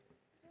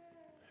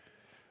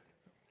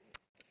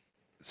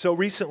So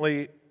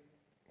recently,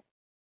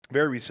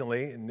 very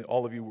recently, and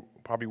all of you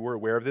probably were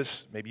aware of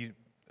this, maybe you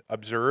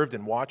observed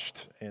and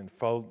watched and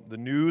followed the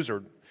news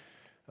or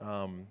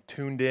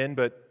tuned in,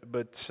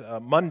 but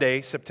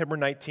Monday, September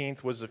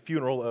 19th, was the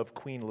funeral of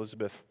Queen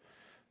Elizabeth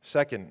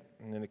II,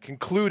 and it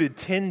concluded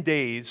 10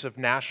 days of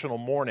national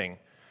mourning.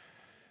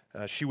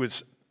 She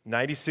was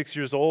 96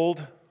 years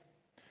old.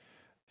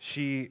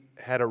 She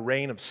had a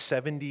reign of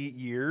 70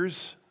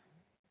 years,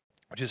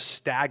 which is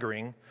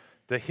staggering.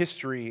 The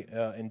history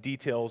and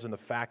details and the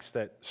facts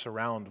that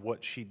surround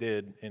what she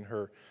did in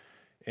her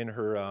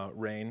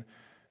reign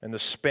and the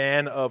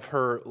span of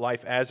her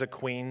life as a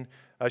queen.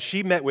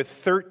 She met with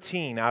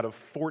 13 out of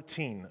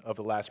 14 of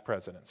the last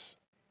presidents.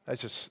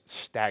 That's just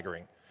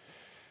staggering.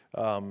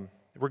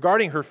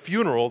 Regarding her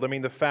funeral, I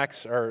mean, the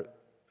facts are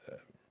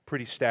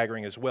pretty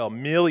staggering as well.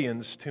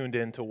 Millions tuned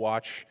in to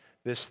watch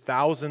this.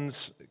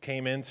 Thousands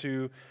came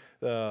into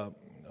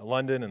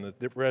London and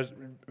the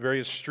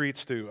various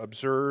streets to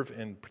observe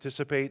and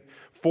participate.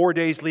 4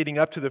 days leading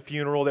up to the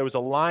funeral, there was a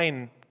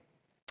line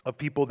of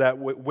people that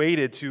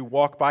waited to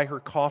walk by her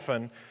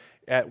coffin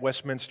at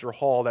Westminster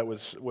Hall that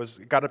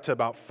got up to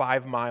about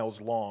 5 miles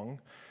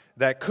long.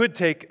 That could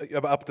take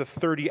up to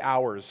 30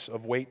 hours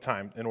of wait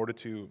time in order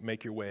to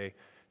make your way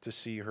to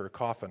see her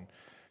coffin.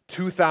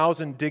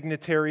 2,000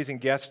 dignitaries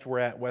and guests were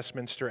at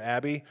Westminster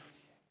Abbey.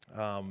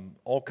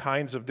 All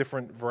kinds of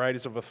different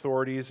varieties of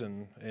authorities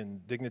and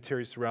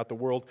dignitaries throughout the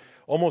world.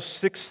 Almost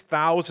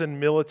 6,000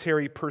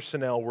 military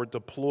personnel were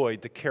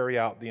deployed to carry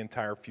out the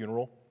entire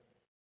funeral.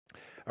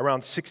 Around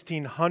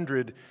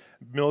 1,600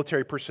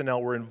 military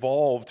personnel were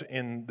involved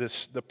in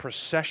the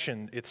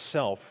procession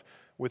itself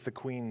with the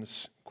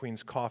Queen's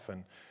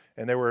coffin.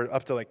 And there were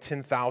up to like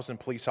 10,000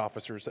 police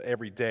officers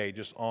every day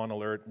just on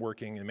alert,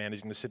 working and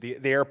managing the city.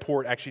 The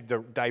airport actually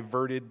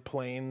diverted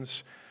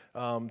planes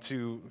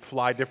to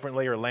fly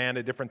differently or land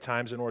at different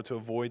times in order to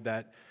avoid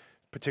that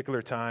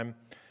particular time.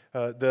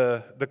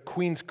 The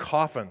Queen's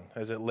coffin,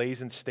 as it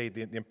lays in state,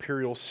 the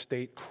imperial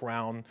state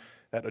crown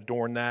that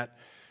adorned that,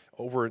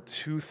 over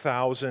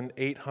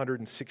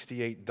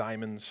 2,868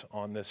 diamonds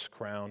on this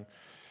crown,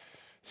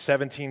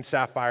 17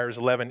 sapphires,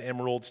 11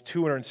 emeralds,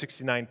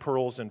 269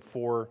 pearls, and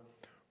 4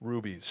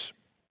 rubies.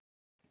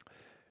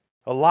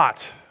 A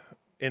lot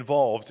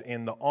involved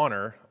in the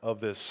honor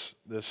of this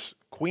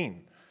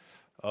queen,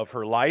 of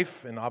her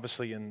life, and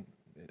obviously in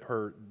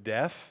her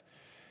death.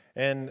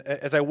 And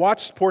as I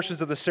watched portions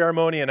of the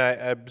ceremony and I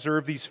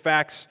observed these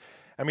facts,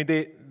 I mean,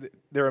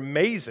 they're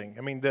amazing.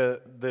 I mean,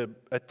 the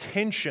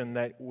attention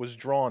that was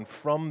drawn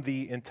from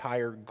the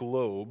entire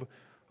globe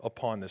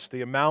upon this,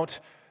 the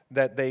amount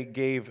that they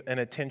gave an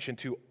attention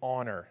to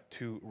honor,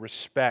 to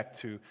respect,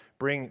 to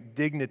bring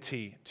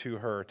dignity to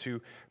her,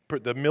 to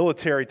the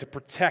military to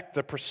protect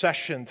the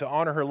procession, to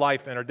honor her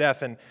life and her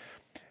death.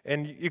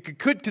 And you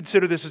could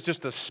consider this as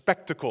just a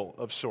spectacle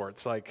of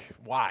sorts. Like,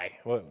 why?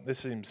 Well, this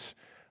seems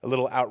a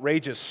little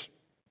outrageous.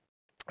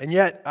 And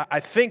yet,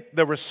 I think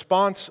the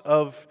response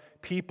of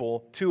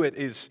people to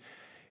it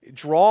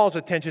draws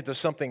attention to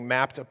something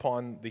mapped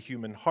upon the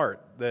human heart.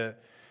 The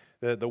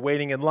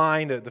waiting in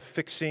line, the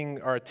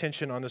fixing our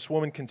attention on this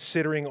woman,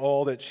 considering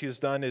all that she has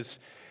done,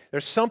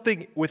 there's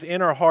something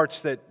within our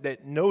hearts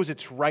that knows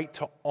it's right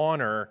to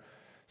honor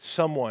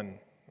someone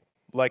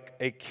like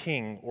a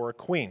king or a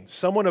queen,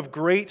 someone of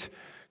great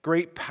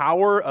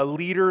power, a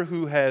leader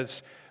who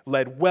has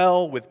led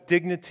well, with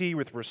dignity,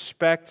 with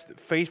respect,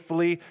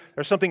 faithfully.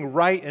 There's something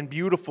right and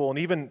beautiful and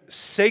even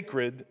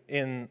sacred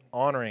in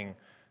honoring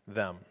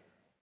them.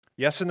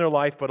 Yes, in their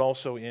life, but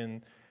also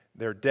in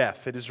their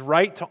death. It is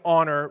right to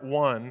honor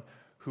one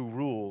who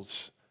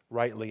rules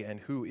rightly and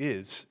who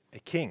is a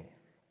king,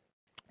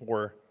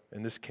 or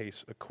in this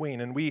case, a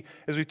queen. And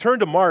as we turn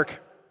to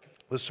Mark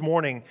this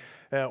morning,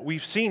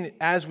 we've seen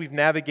as we've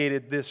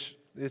navigated this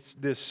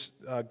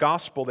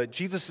gospel that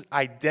Jesus'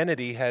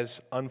 identity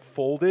has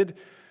unfolded.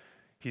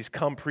 He's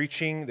come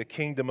preaching the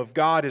kingdom of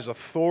God. His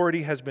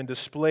authority has been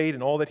displayed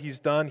in all that he's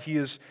done.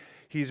 He's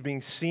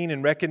being seen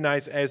and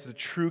recognized as the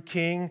true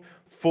king,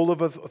 full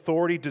of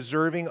authority,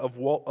 deserving of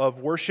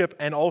worship,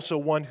 and also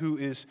one who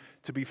is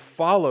to be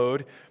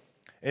followed.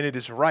 And it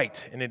is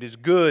right, and it is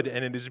good,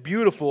 and it is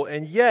beautiful.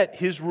 And yet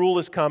his rule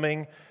is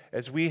coming,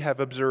 as we have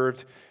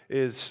observed,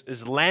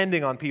 is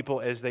landing on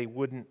people as they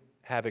wouldn't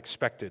have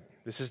expected.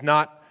 This is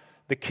not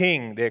the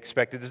king they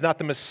expected. This is not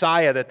the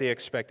Messiah that they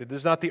expected. This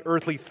is not the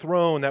earthly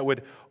throne that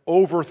would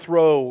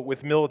overthrow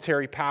with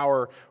military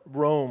power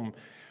Rome.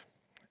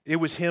 It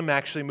was him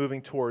actually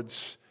moving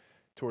towards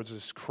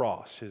his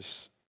cross,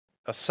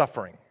 a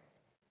suffering.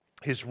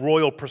 His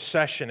royal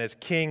procession as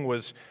king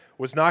was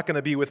not going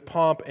to be with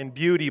pomp and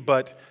beauty,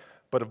 but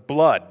of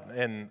blood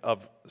and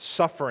of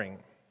suffering.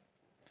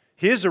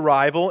 His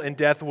arrival and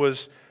death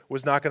was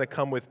not going to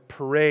come with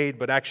parade,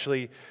 but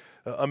actually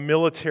a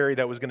military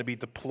that was going to be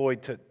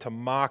deployed to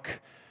mock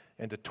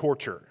and to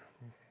torture.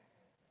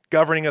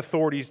 Governing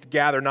authorities to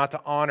gather not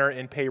to honor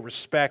and pay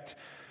respect,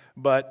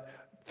 but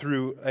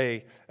through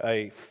a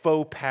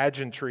faux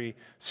pageantry,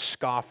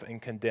 scoff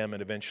and condemn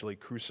and eventually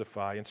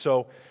crucify. And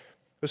so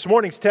This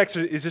morning's text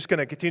is just going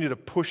to continue to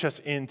push us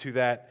into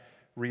that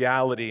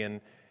reality,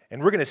 and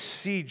we're going to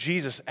see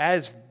Jesus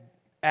as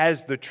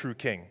the true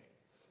king.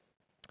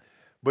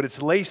 But it's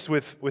laced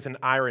with an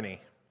irony.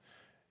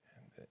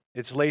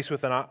 It's laced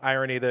with an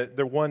irony that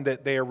the one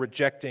that they are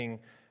rejecting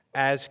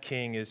as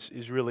king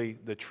is really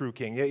the true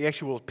king. You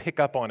actually will pick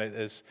up on it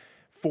as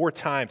 4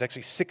 times,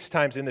 actually 6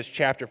 times in this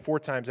chapter, 4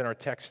 times in our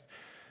text,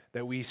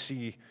 that we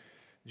see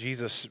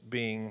Jesus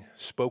being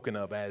spoken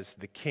of as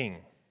the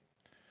king.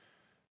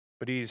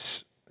 But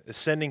he's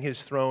ascending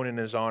his throne in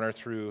his honor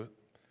through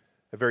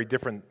a very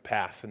different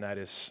path, and that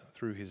is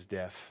through his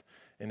death,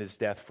 and his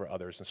death for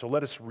others. And so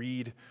let us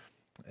read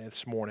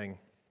this morning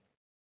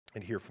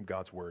and hear from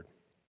God's word.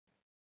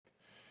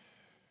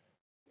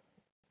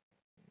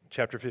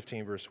 Chapter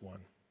 15, verse 1.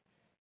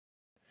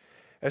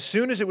 As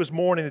soon as it was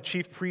morning, the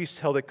chief priests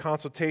held a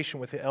consultation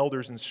with the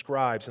elders and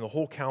scribes and the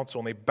whole council,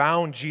 and they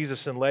bound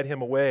Jesus and led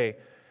him away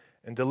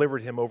and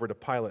delivered him over to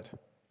Pilate.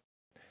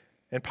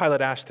 And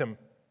Pilate asked him,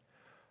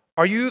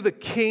 "Are you the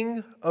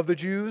king of the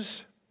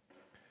Jews?"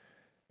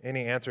 And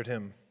he answered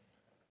him,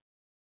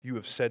 "You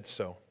have said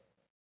so."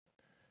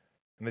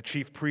 And the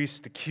chief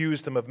priests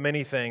accused him of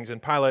many things,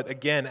 and Pilate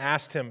again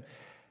asked him,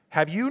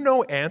 "Have you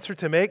no answer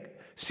to make?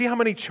 See how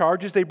many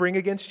charges they bring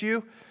against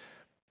you?"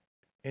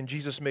 And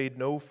Jesus made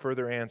no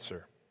further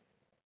answer,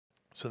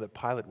 so that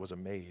Pilate was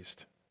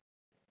amazed.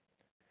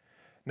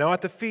 Now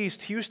at the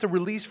feast, he used to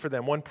release for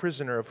them one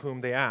prisoner of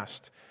whom they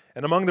asked.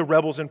 And among the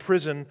rebels in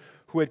prison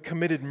who had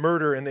committed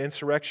murder in the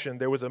insurrection,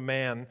 there was a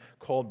man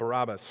called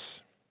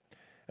Barabbas.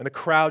 And the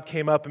crowd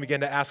came up and began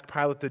to ask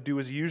Pilate to do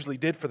as he usually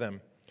did for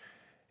them.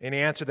 And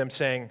he answered them,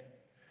 saying,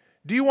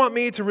 "Do you want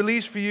me to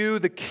release for you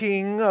the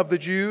king of the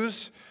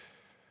Jews?"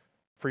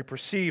 For he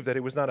perceived that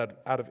it was not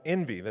out of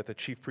envy that the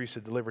chief priests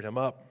had delivered him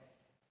up.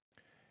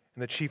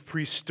 And the chief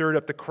priests stirred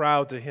up the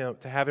crowd to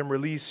have him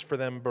release for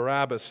them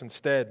Barabbas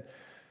instead.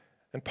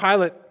 And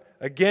Pilate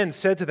again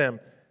said to them,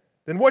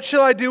 "Then what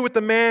shall I do with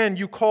the man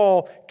you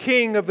call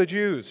king of the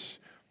Jews?"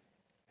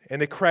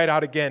 And they cried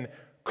out again,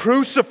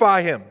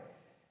 "Crucify him!"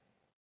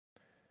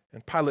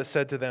 And Pilate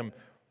said to them,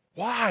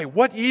 "Why?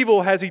 What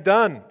evil has he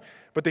done?"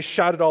 But they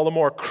shouted all the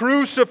more,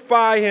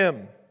 "Crucify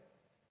him!"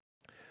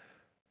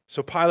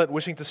 So Pilate,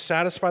 wishing to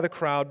satisfy the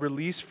crowd,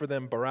 released for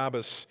them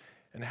Barabbas,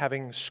 and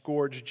having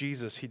scourged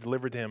Jesus, he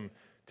delivered him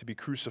to be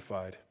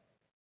crucified.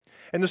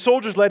 And the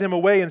soldiers led him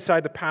away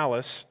inside the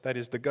palace, that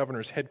is the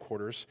governor's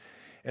headquarters,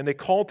 and they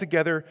called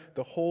together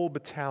the whole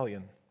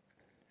battalion.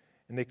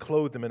 And they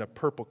clothed him in a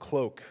purple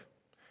cloak,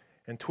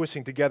 and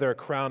twisting together a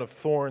crown of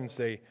thorns,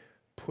 they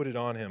put it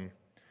on him.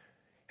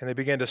 And they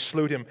began to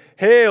salute him,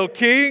 "Hail,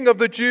 King of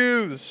the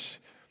Jews!"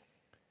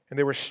 And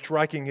they were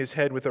striking his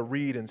head with a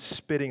reed and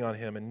spitting on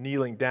him and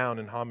kneeling down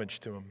in homage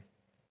to him.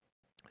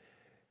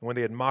 And when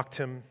they had mocked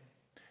him,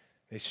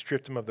 they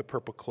stripped him of the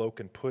purple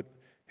cloak and put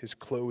his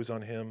clothes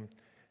on him,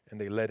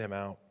 and they led him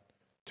out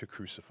to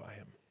crucify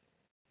him.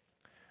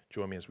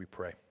 Join me as we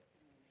pray.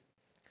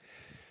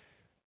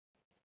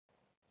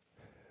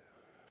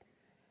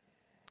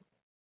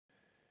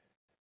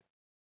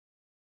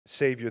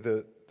 Savior,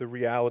 the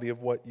reality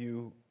of what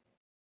you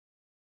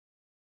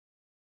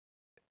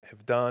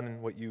have done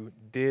and what you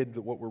did,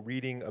 what we're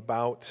reading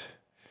about.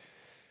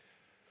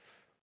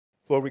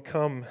 Lord, we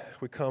come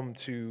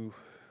to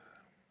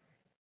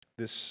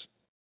this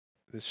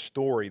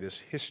story, this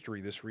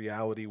history, this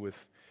reality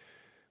with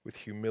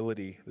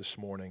humility this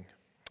morning.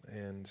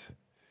 And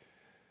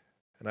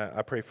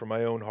I pray for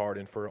my own heart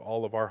and for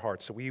all of our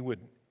hearts that we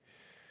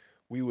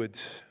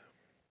would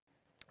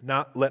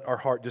not let our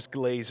heart just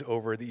glaze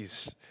over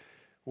these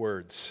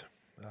words.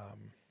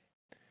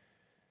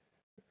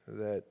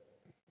 That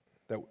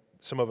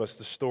some of us,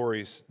 this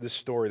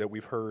story that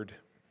we've heard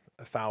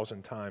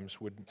 1,000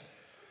 times, we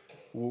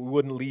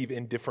wouldn't leave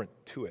indifferent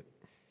to it,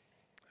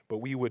 but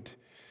we would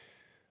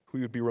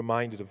be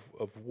reminded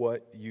of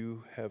what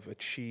you have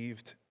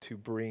achieved to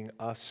bring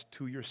us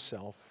to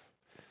yourself,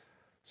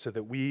 so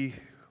that we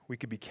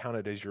could be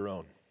counted as your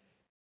own,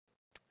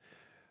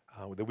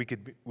 that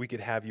we could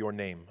have your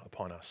name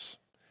upon us.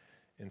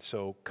 And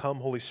so, come,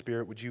 Holy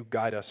Spirit, would you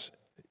guide us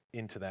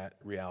into that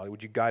reality?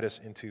 Would you guide us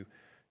into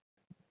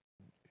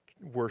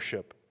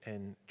worship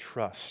and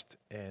trust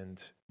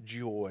and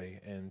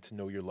joy and to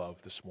know your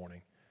love this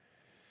morning?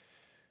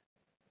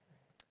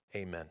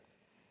 Amen.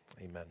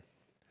 Amen.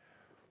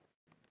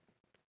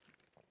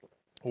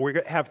 We're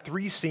going to have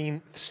 3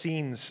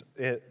 scenes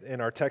in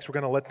our text. We're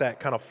going to let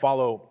that kind of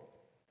follow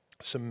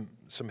some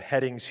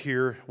headings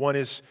here. One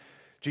is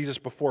Jesus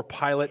before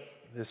Pilate,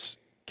 this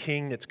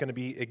king that's going to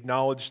be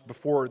acknowledged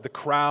before the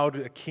crowd,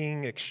 a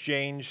king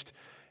exchanged,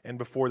 and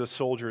before the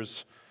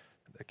soldiers,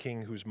 a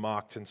king who's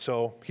mocked. And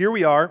so here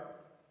we are,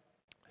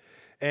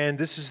 and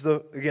this is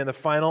the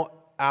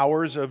final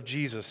hours of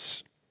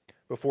Jesus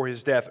before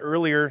his death.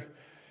 Earlier,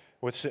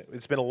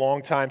 it's been a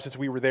long time since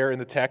we were there in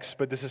the text,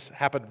 but this has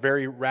happened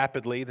very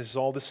rapidly. This is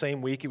all the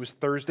same week. It was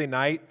Thursday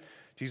night.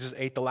 Jesus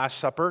ate the Last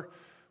Supper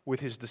with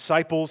his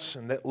disciples,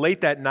 and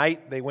late that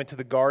night, they went to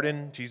the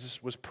garden.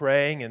 Jesus was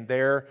praying, and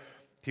there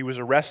he was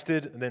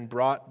arrested and then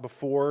brought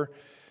before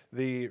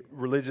the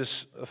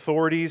religious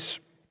authorities.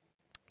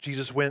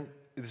 Jesus went,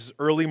 this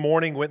early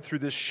morning, went through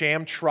this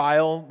sham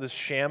trial, this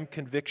sham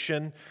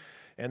conviction,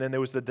 and then there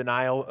was the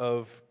denial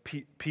of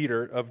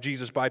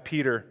Jesus by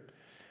Peter.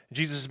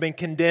 Jesus has been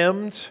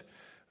condemned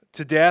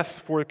to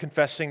death for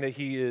confessing that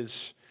he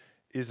is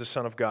the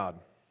Son of God.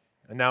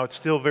 And now it's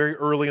still very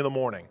early in the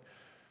morning.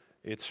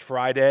 It's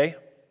Friday,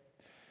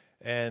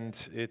 and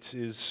it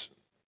is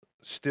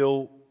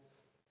still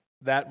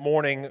that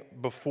morning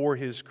before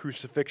his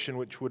crucifixion,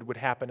 which would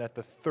happen at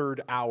the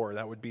third hour.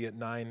 That would be at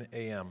 9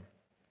 a.m.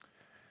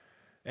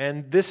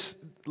 And this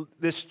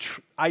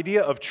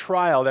idea of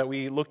trial that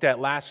we looked at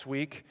last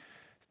week,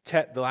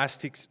 the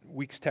last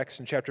week's text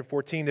in chapter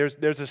 14, there's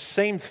the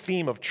same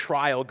theme of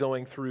trial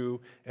going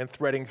through and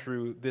threading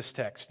through this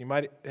text. You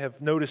might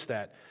have noticed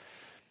that.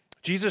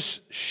 Jesus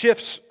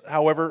shifts,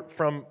 however,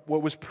 from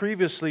what was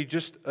previously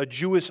just a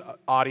Jewish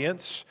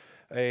audience,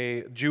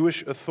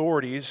 Jewish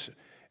authorities,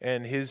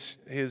 and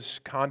his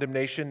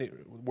condemnation,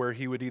 where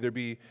he would either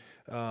be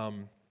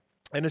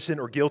innocent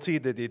or guilty,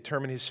 that they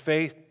determine his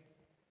faith.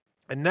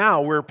 And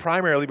now we're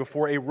primarily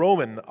before a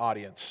Roman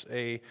audience,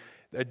 a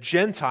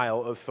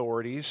Gentile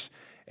authorities,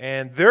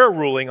 and they're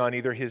ruling on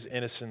either his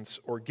innocence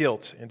or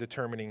guilt in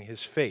determining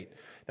his fate.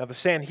 Now the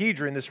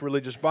Sanhedrin, this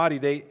religious body,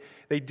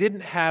 they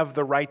didn't have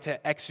the right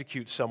to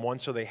execute someone,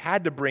 so they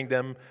had to bring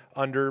them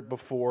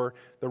before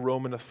the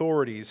Roman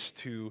authorities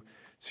to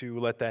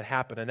let that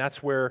happen. And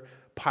that's where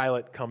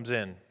Pilate comes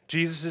in.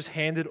 Jesus is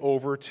handed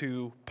over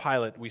to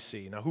Pilate, we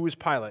see. Now, who is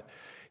Pilate?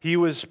 He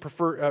was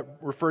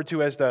referred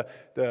to as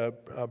the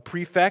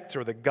prefect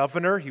or the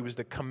governor. He was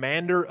the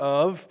commander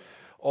of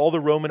all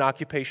the Roman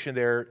occupation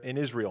there in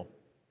Israel.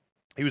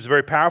 He was a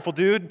very powerful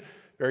dude,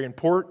 very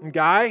important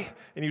guy,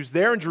 and he was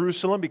there in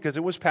Jerusalem because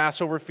it was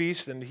Passover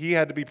feast, and he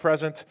had to be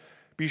present,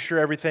 be sure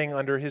everything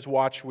under his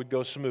watch would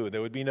go smooth.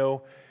 There would be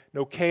no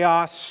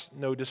chaos,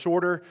 no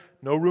disorder,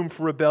 no room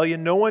for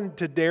rebellion, no one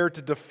to dare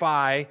to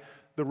defy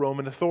the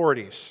Roman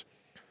authorities.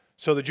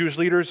 So the Jewish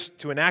leaders,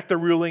 to enact their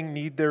ruling,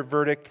 need their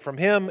verdict from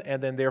him,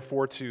 and then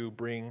therefore to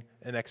bring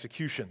an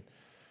execution.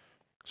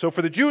 So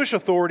for the Jewish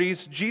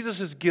authorities,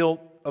 Jesus' guilt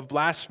of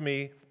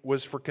blasphemy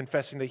was for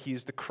confessing that he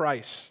is the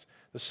Christ,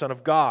 the Son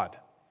of God,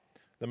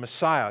 the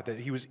Messiah, that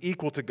he was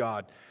equal to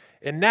God.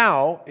 And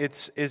now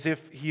it's as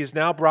if he is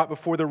now brought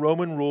before the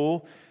Roman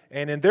rule,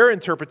 and in their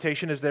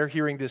interpretation, as they're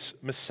hearing this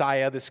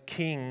Messiah, this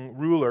king,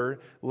 ruler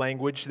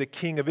language, the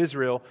King of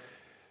Israel,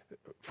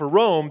 for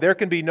Rome, there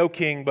can be no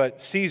king but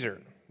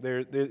Caesar.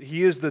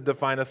 He is the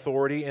divine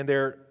authority, and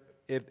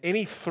if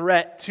any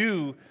threat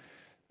to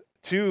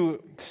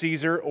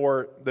Caesar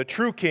or the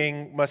true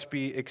king must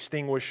be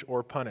extinguished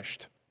or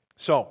punished.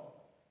 So,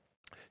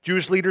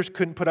 Jewish leaders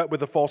couldn't put up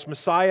with a false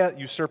Messiah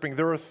usurping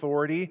their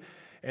authority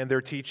and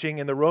their teaching,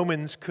 and the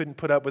Romans couldn't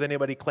put up with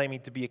anybody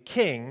claiming to be a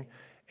king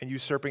and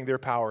usurping their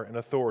power and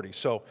authority.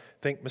 So,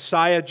 think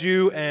Messiah,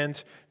 Jew,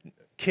 and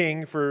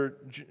king for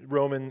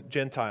Roman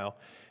Gentile.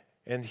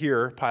 And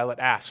here, Pilate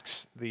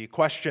asks the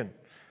question,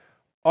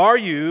 "Are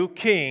you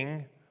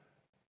king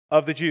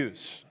of the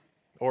Jews?"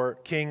 Or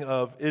king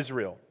of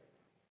Israel?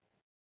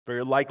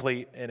 Very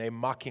likely in a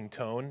mocking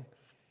tone,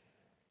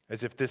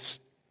 as if this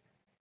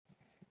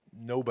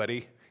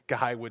nobody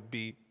guy would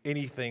be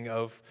anything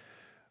of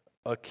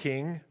a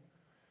king.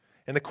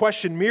 And the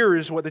question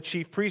mirrors what the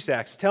chief priest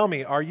asks. "Tell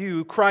me, are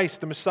you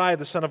Christ, the Messiah,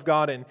 the Son of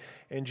God?"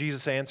 And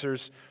Jesus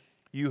answers,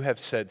 "You have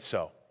said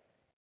so."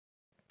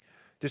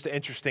 Just an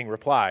interesting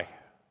reply.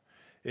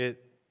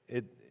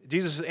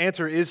 Jesus'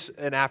 answer is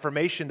an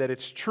affirmation that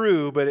it's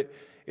true, but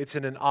it's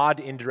in an odd,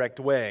 indirect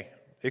way.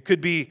 It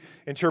could be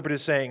interpreted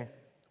as saying,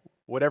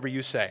 "Whatever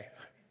you say,"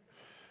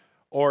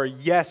 or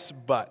 "Yes,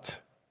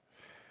 but."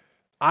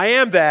 I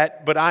am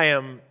that, but I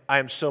am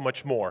so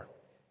much more.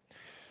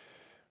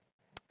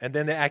 And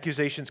then the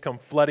accusations come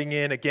flooding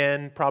in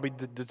again, probably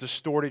the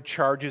distorted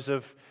charges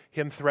of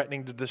him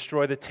threatening to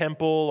destroy the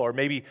temple, or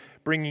maybe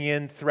bringing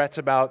in threats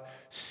about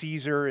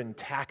Caesar and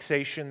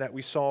taxation that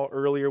we saw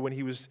earlier when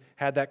he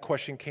had that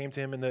question came to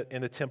him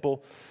in the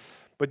temple.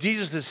 But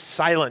Jesus is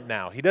silent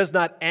now. He does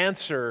not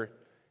answer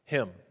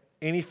him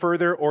any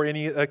further or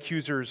any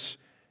accusers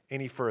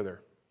any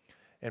further.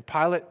 And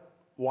Pilate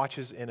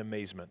watches in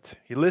amazement.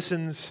 He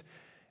listens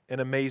in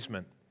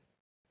amazement.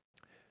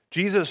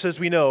 Jesus, as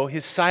we know,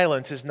 his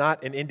silence is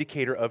not an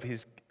indicator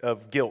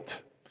of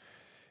guilt.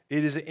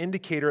 It is an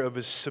indicator of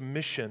his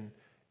submission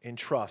and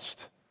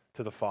trust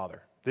to the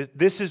Father.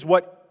 This is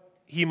what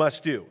he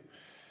must do.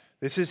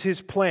 This is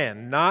his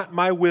plan. "Not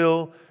my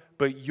will,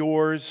 but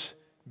yours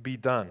be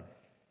done."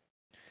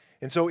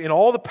 And so in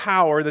all the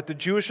power that the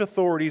Jewish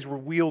authorities were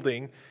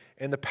wielding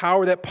and the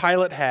power that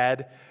Pilate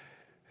had,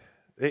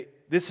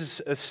 this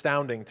is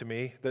astounding to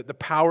me, that the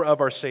power of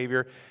our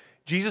Savior,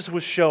 Jesus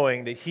was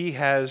showing that he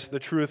has the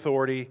true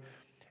authority,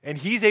 and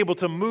he's able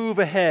to move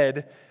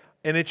ahead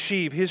and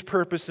achieve his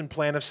purpose and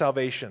plan of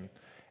salvation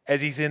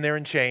as he's in there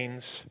in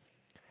chains,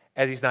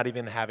 as he's not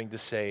even having to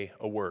say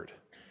a word.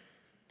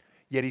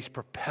 Yet he's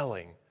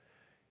propelling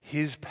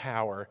his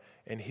power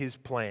and his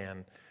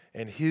plan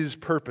and his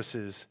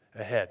purposes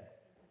ahead.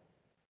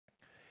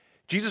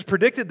 Jesus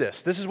predicted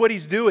this. This is what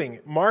he's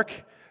doing. Mark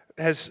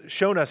has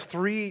shown us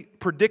 3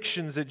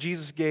 predictions that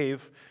Jesus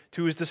gave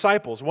to his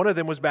disciples. One of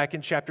them was back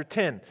in chapter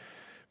 10,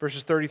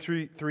 verses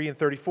 33 and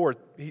 34.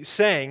 He's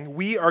saying,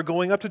 "We are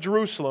going up to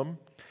Jerusalem,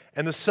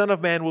 and the Son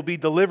of Man will be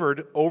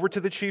delivered over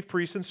to the chief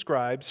priests and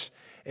scribes,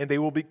 and they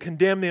will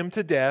condemn him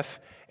to death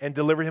and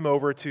deliver him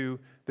over to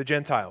the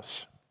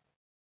Gentiles."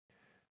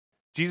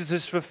 Jesus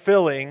is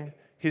fulfilling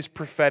his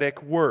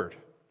prophetic word.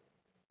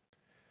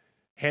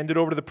 Handed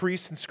over to the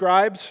priests and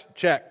scribes?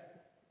 Check.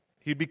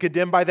 He'd be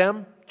condemned by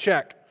them?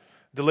 Check.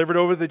 Delivered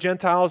over to the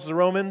Gentiles, the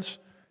Romans?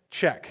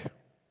 Check.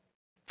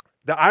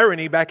 The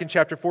irony back in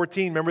chapter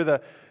 14,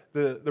 remember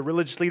the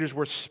religious leaders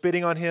were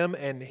spitting on him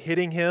and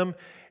hitting him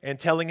and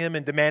telling him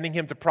and demanding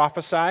him to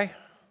prophesy?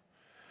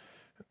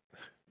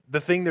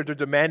 The thing that they're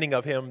demanding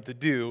of him to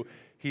do,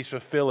 he's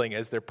fulfilling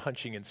as they're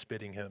punching and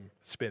spitting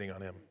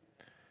on him.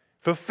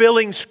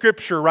 Fulfilling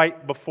Scripture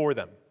right before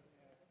them.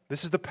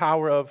 This is the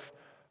power of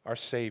our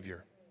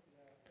Savior.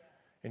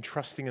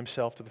 Entrusting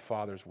himself to the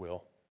Father's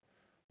will.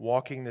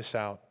 Walking this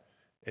out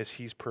as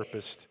he's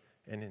purposed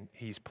and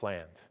he's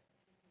planned.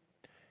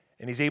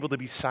 And he's able to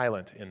be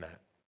silent in that.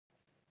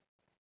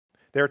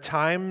 There are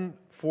times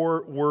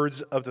for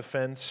words of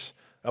defense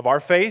of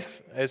our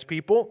faith as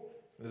people.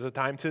 There's a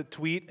time to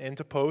tweet and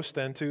to post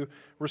and to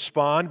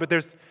respond, but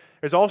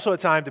there's also a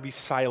time to be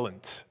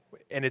silent,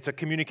 and it's a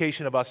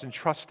communication of us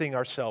entrusting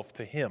ourselves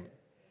to him.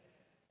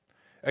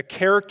 A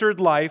charactered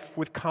life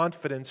with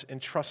confidence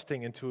and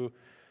trusting into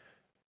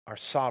our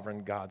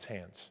sovereign God's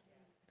hands.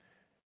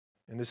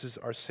 And this is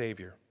our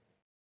Savior.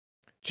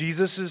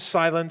 Jesus'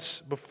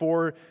 silence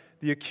before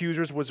the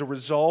accusers was a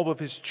resolve of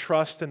his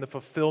trust in the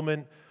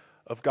fulfillment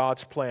of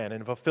God's plan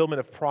and fulfillment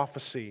of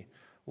prophecy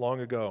long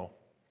ago.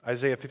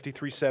 Isaiah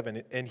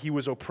 53:7, "And he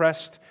was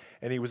oppressed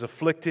and he was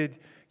afflicted,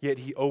 yet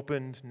he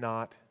opened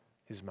not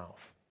his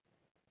mouth.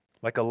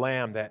 Like a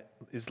lamb that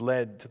is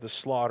led to the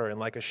slaughter, and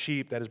like a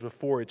sheep that is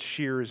before its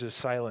shearers is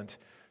silent,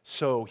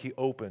 so he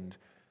opened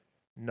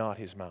not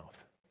his mouth."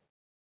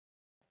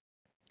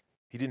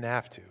 He didn't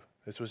have to.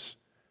 This was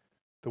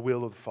the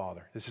will of the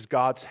Father. This is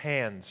God's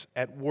hands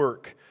at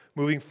work,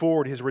 moving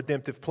forward his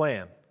redemptive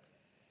plan.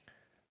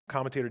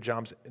 Commentator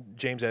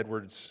James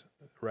Edwards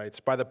writes,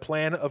 "By the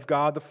plan of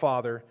God the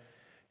Father,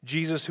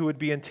 Jesus, who would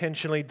be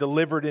intentionally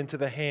delivered into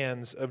the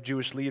hands of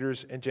Jewish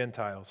leaders and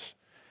Gentiles.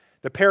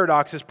 The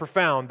paradox is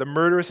profound. The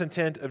murderous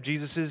intent of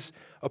Jesus'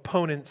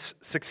 opponents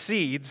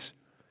succeeds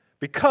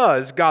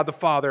because God the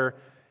Father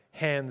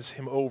hands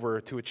him over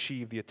to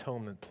achieve the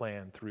atonement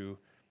plan through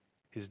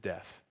his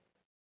death.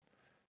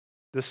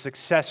 The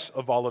success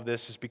of all of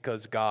this is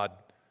because God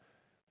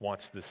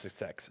wants the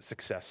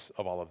success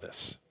of all of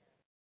this.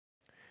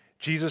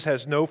 Jesus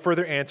has no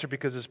further answer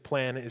because his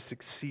plan is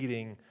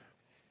succeeding.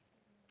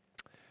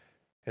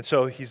 And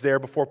so he's there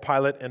before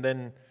Pilate, and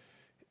then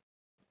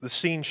the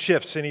scene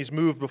shifts and he's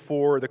moved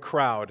before the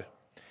crowd.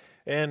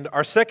 And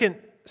our second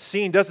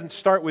scene doesn't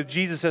start with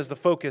Jesus as the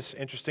focus,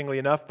 interestingly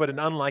enough, but an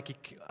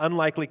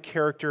unlikely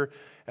character,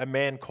 a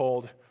man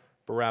called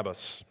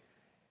Barabbas.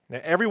 Now,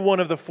 every one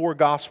of the 4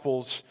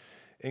 Gospels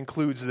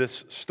includes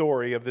this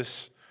story of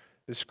this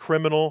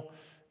criminal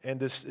and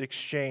this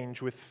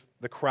exchange with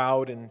the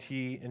crowd and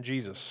he and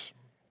Jesus.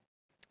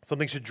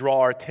 Something should draw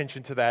our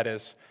attention to that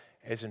as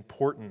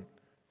important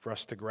for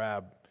us to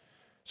grab.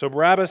 So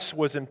Barabbas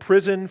was in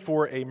prison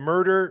for a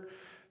murder,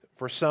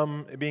 for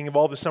some being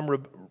involved in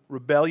some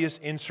rebellious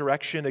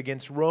insurrection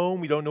against Rome.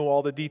 We don't know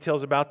all the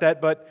details about that,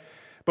 but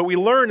we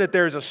learn that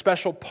there's a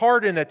special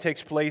pardon that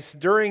takes place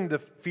during the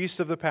Feast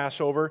of the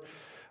Passover.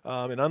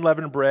 An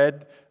unleavened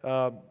bread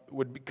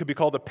could be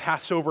called a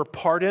Passover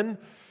pardon.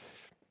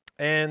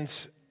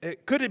 And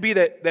could it be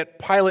that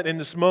Pilate in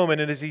this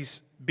moment, and as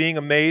he's being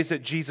amazed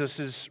at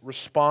Jesus'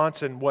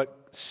 response and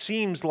what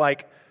seems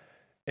like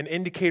an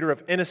indicator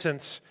of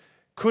innocence,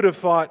 could have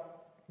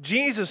thought,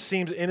 Jesus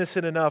seems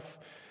innocent enough.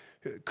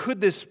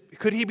 Could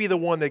he be the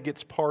one that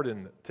gets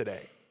pardoned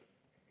today?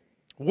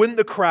 Wouldn't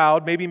the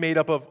crowd, maybe made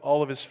up of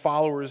all of his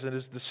followers and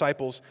his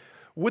disciples,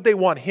 would they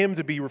want him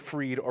to be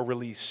freed or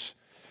released,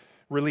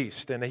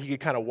 and that he could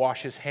kind of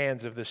wash his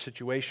hands of this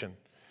situation?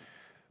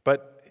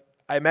 But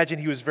I imagine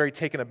he was very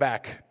taken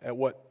aback at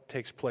what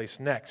takes place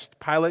next.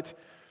 Pilate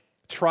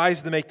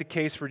tries to make the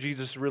case for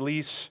Jesus'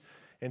 release,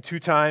 and 2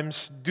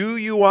 times, "Do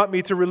you want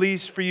me to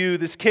release for you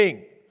this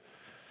king?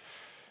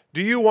 What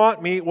do you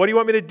want me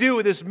to do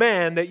with this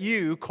man that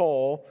you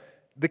call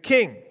the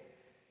king?"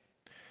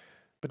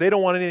 But they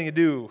don't want anything to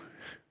do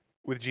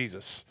with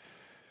Jesus.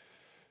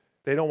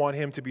 They don't want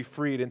him to be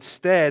freed.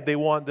 Instead, they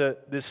want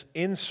this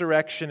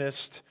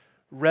insurrectionist,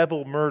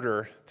 rebel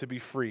murderer to be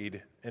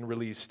freed and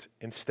released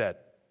instead.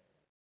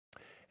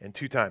 And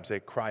 2 times they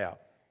cry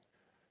out,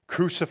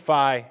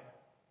 "Crucify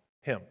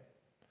him!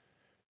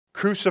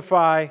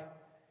 Crucify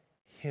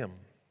him!"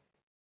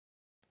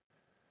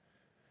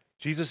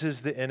 Jesus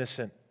is the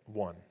innocent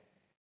one.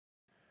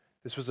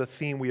 This was a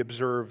theme we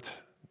observed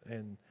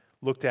and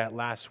looked at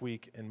last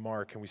week in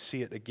Mark, and we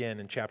see it again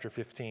in chapter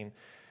 15.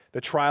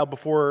 The trial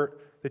before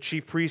the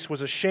chief priests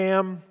was a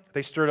sham.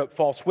 They stirred up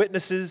false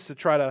witnesses to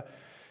try to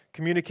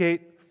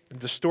communicate and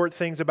distort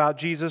things about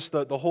Jesus.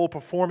 The whole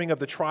performing of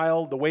the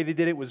trial, the way they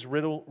did it was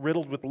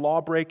riddled with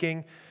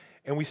law-breaking.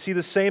 And we see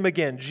the same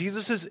again.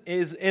 Jesus'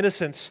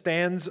 innocence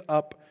stands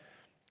up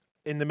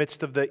in the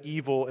midst of the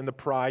evil and the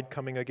pride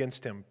coming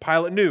against him.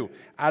 Pilate knew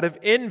out of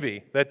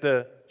envy that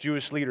the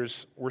Jewish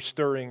leaders were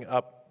stirring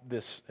up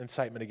this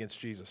incitement against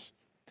Jesus.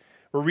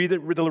 We read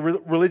that the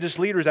religious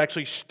leaders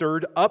actually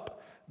stirred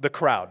up the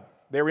crowd.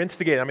 They were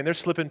instigating. I mean, they're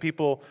slipping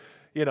people,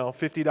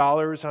 $50,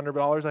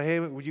 $100. Like, hey,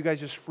 would you guys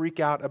just freak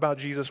out about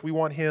Jesus? We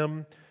want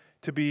him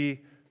to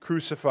be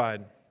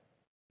crucified.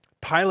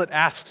 Pilate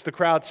asks the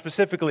crowd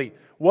specifically,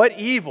 what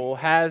evil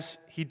has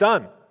he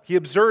done? He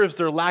observes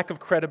their lack of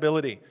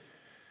credibility.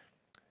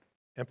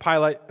 And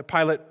Pilate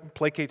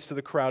placates to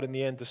the crowd in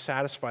the end to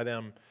satisfy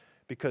them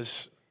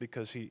because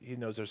he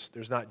knows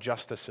there's not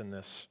justice in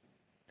this.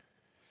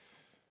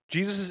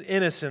 Jesus'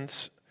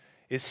 innocence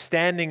is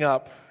standing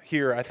up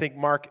here, I think,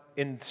 Mark,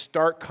 in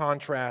stark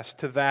contrast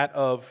to that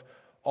of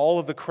all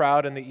of the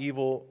crowd and the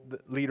evil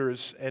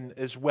leaders, and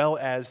as well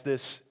as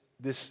this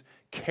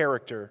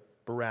character,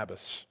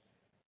 Barabbas,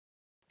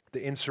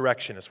 the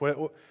insurrectionist.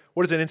 What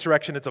is an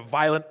insurrection? It's a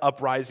violent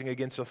uprising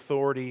against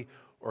authority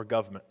or a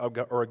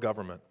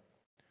government.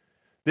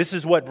 This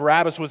is what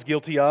Barabbas was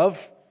guilty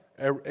of,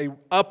 a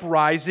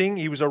uprising.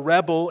 He was a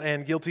rebel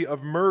and guilty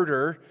of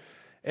murder.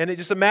 And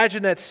just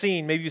imagine that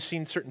scene. Maybe you've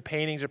seen certain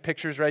paintings or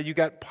pictures, right? You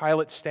got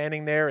Pilate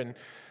standing there and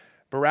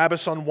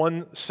Barabbas on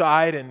one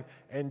side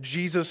and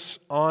Jesus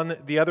on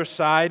the other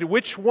side.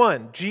 Which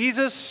one?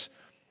 Jesus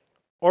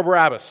or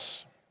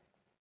Barabbas?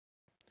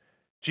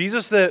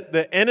 Jesus,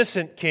 the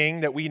innocent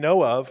king that we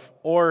know of,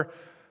 or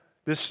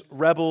this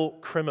rebel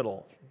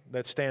criminal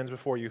that stands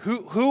before you?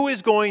 Who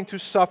is going to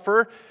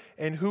suffer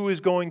and who is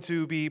going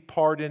to be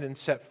pardoned and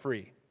set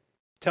free?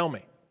 Tell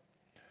me.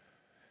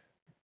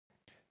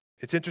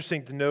 It's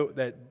interesting to note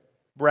that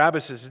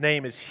Barabbas'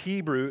 name is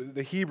Hebrew.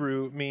 The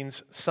Hebrew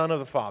means son of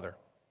the Father.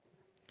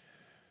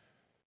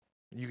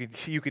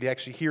 You could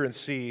actually hear and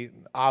see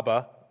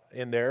Abba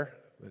in there,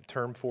 the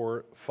term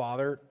for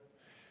father.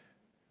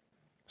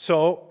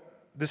 So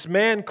this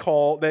man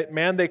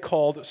they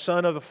called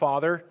son of the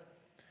Father,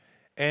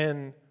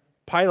 and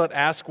Pilate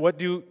asked, What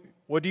do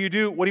you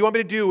do? What do you want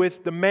me to do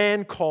with the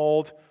man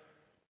called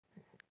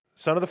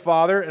son of the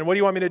Father? And what do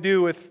you want me to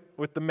do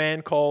with the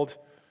man called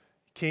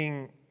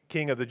King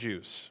of the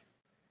Jews?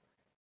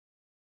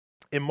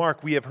 In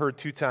Mark, we have heard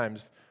 2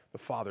 times the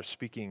Father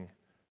speaking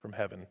from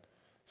heaven,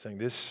 saying,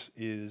 "This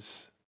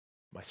is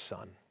my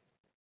Son."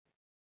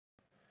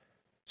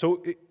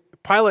 So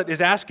Pilate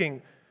is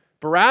asking,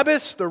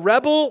 Barabbas, the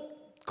rebel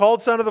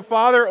called son of the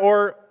Father,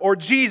 or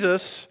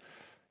Jesus?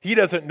 He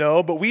doesn't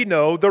know, but we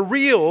know, the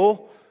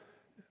real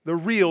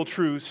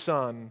true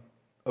Son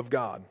of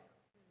God.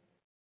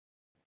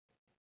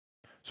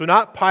 So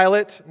not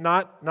Pilate,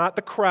 not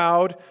the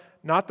crowd,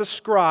 not the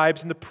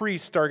scribes and the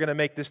priests are going to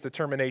make this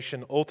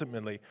determination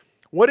ultimately.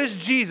 What is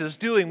Jesus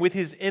doing with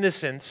his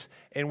innocence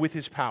and with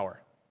his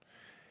power?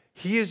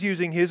 He is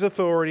using his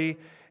authority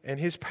and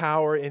his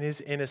power and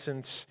his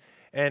innocence,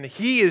 and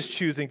he is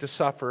choosing to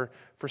suffer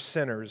for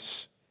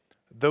sinners,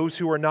 those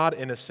who are not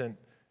innocent,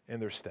 in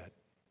their stead.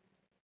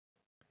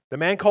 The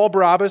man called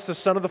Barabbas, the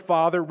son of the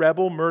Father,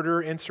 rebel,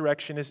 murderer,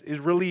 insurrectionist, is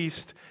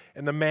released,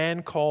 and the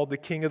man called the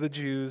King of the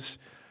Jews,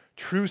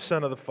 true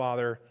son of the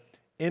Father,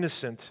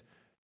 innocent,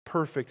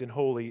 perfect, and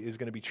holy, is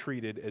going to be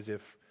treated as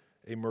if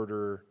a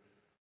murderer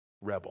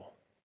rebel.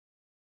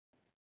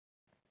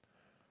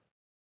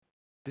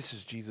 This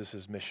is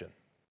Jesus' mission.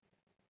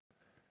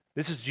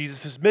 This is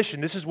Jesus'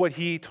 mission. This is what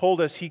he told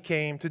us he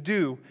came to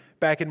do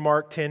back in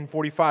Mark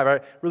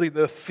 10:45. Really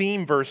the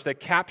theme verse that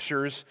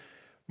captures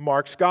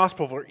Mark's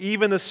gospel. For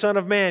even the Son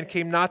of Man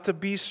came not to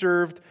be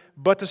served,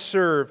 but to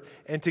serve,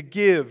 and to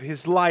give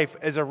his life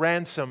as a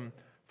ransom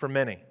for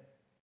many.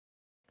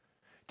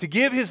 To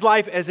give his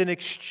life as an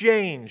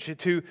exchange,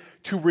 to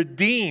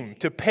redeem,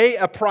 to pay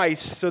a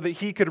price so that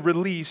he could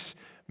release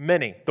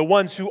many. The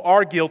ones who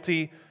are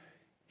guilty,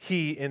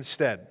 he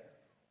instead.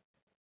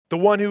 The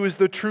one who is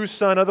the true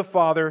Son of the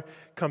Father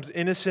comes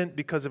innocent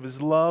because of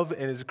his love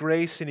and his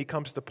grace, and he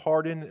comes to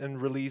pardon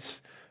and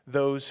release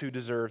those who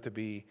deserve to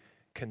be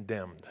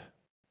condemned.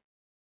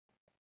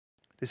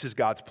 This is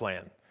God's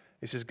plan.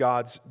 This is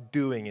God's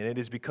doing, and it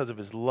is because of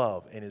his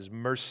love and his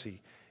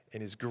mercy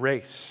and his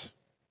grace.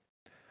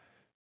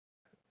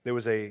 There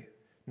was a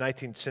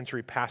 19th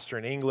century pastor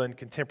in England,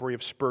 contemporary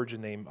of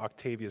Spurgeon, named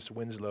Octavius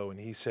Winslow, and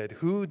he said,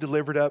 "Who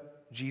delivered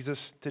up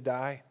Jesus to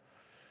die?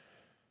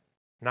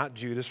 Not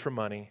Judas for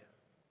money,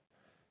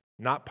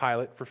 not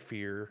Pilate for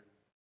fear,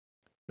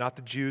 not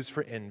the Jews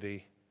for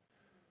envy,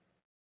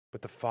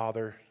 but the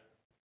Father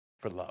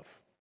for love."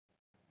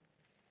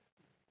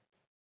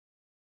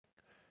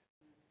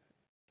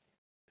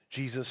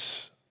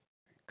 Jesus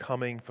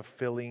coming,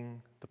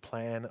 fulfilling the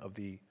plan of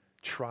the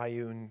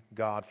triune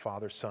God,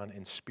 Father, Son,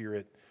 and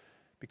Spirit,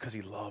 because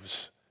he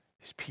loves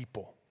his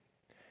people.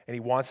 And he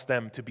wants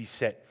them to be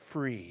set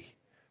free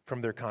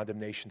from their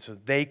condemnation so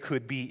they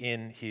could be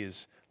in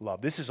his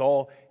love. This is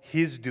all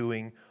his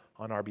doing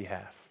on our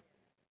behalf.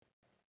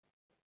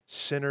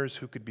 sinners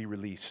who could be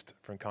released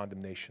from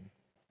condemnation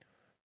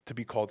to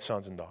be called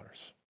sons and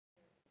daughters.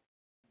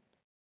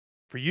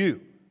 For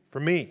you, for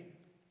me.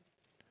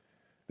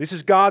 This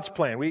is God's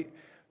plan. We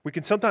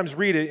can sometimes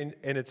read it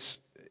in its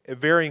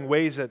varying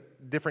ways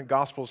that different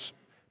gospels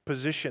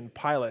position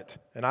Pilate.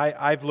 And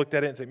I've looked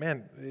at it and say,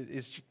 man,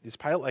 is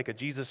Pilate like a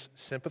Jesus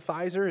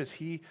sympathizer? Is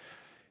he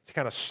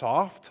kind of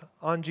soft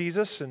on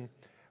Jesus? And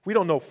we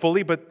don't know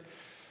fully, but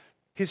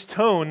his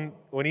tone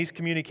when he's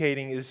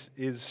communicating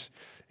is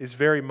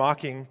very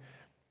mocking.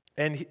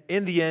 And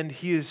in the end,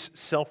 he is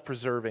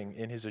self-preserving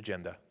in his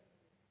agenda,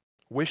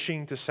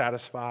 wishing to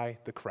satisfy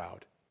the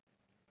crowd.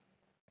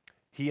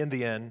 He, in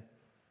the end,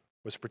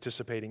 was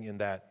participating in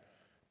that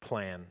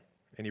plan.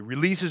 And he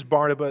releases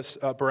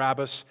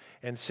Barabbas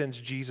and sends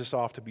Jesus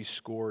off to be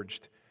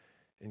scourged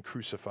and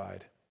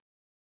crucified.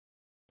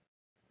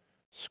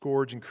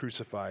 Scourged and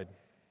crucified.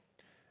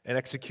 An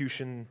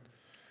execution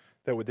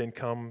that would then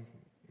come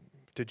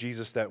to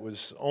Jesus that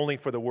was only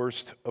for the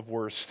worst of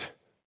worst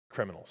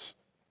criminals.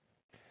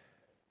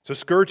 So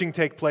scourging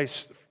take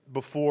place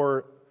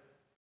before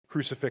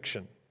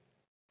crucifixion.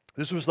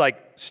 This was like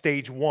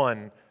stage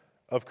 1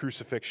 of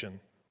crucifixion.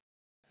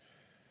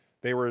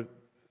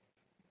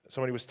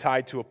 Somebody was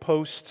tied to a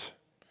post,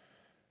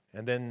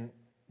 and then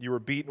you were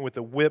beaten with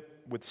a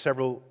whip with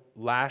several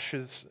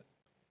lashes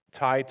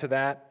tied to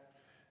that,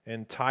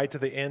 and tied to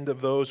the end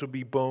of those would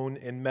be bone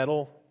and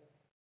metal.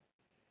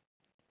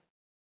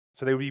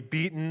 So they would be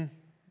beaten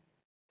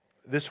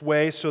this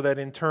way so that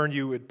in turn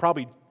you would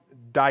probably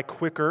die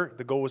quicker.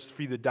 The goal was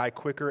for you to die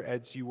quicker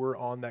as you were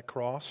on that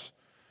cross.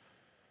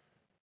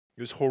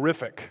 It was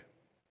horrific.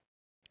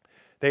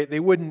 They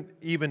wouldn't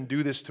even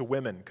do this to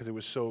women because it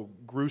was so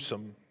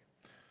gruesome.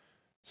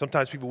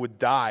 Sometimes people would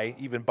die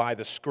even by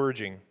the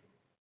scourging.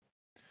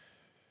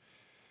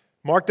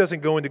 Mark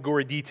doesn't go into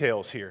gory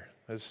details here.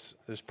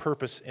 There's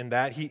purpose in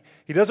that. He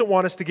doesn't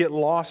want us to get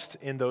lost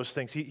in those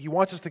things. He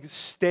wants us to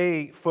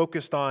stay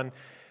focused on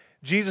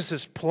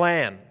Jesus'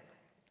 plan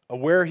of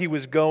where he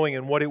was going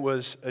and what it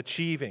was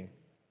achieving.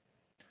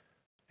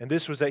 And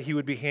this was that he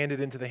would be handed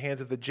into the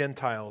hands of the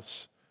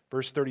Gentiles.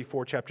 Verse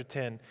 34, chapter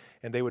 10.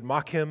 And they would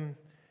mock him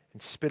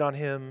and spit on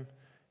him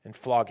and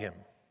flog him.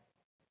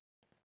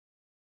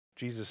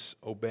 Jesus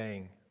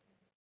obeying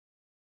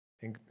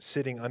and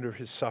sitting under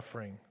his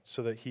suffering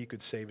so that he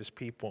could save his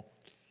people.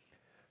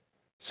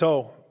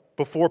 So,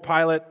 before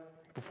Pilate,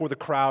 before the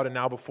crowd, and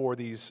now before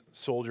these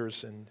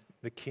soldiers, and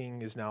the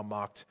king is now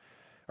mocked.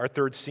 Our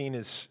third scene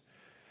is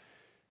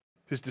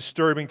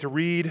disturbing to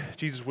read.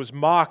 Jesus was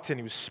mocked and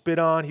he was spit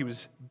on. He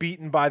was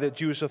beaten by the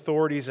Jewish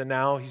authorities, and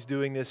now he's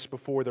doing this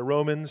before the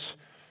Romans.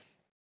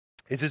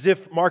 It's as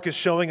if Mark is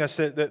showing us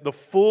that the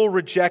full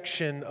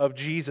rejection of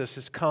Jesus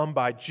has come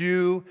by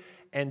Jew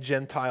and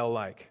Gentile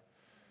alike.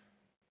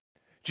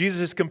 Jesus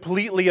is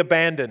completely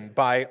abandoned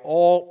by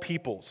all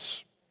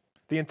peoples.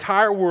 The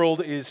entire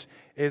world is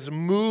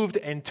moved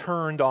and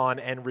turned on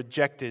and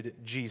rejected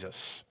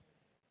Jesus.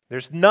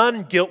 There's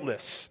none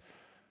guiltless.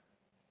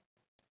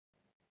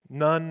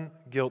 None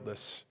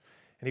guiltless.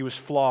 And he was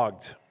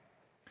flogged.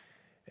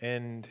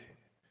 And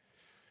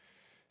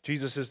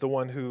Jesus is the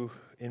one who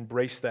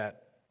embraced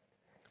that,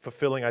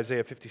 fulfilling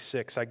Isaiah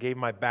 56. I gave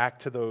my back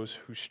to those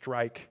who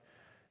strike,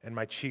 and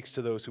my cheeks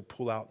to those who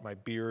pull out my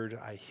beard.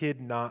 I hid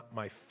not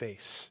my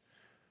face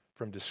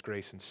from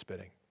disgrace and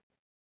spitting.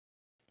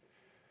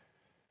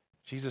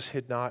 Jesus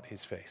hid not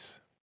his face.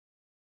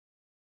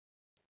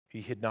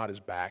 He hid not his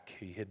back.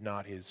 He hid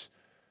not his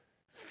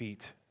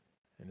feet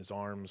and his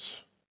arms.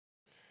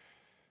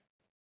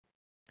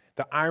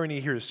 The irony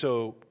here is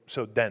so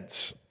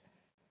dense.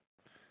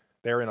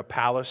 They're in a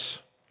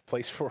palace,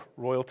 place for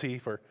royalty,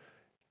 for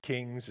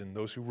kings and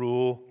those who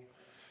rule.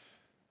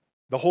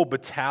 The whole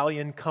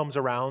battalion comes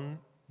around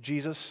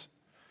Jesus.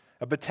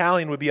 A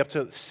battalion would be up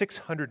to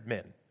 600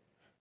 men.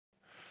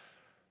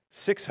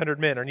 600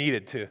 men are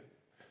needed to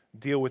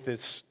deal with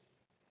this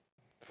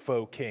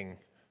faux king.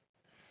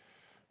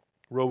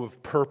 Robe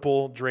of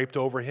purple draped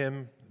over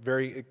him,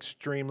 very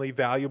extremely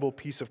valuable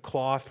piece of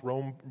cloth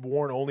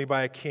worn only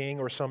by a king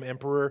or some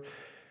emperor.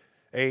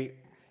 A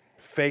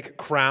fake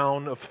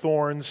crown of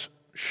thorns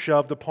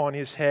shoved upon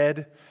his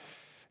head.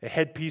 A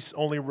headpiece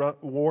only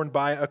worn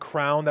by a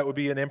crown that would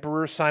be an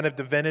emperor, sign of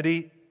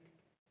divinity.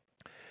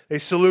 They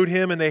salute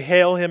him and they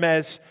hail him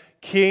as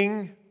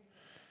king,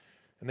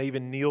 and they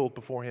even kneeled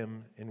before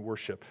him in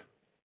worship.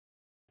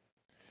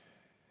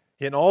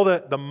 Yet in all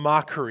the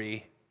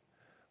mockery,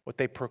 what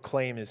they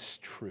proclaim is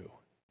true.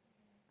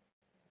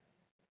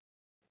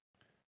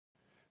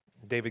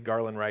 David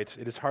Garland writes,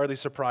 "It is hardly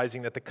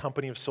surprising that the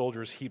company of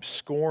soldiers heaped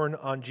scorn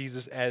on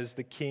Jesus as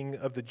the King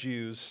of the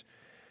Jews,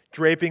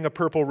 draping a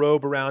purple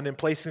robe around him,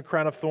 placing a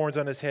crown of thorns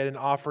on his head, and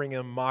offering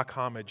him mock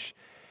homage.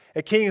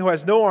 A king who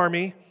has no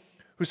army,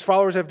 whose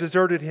followers have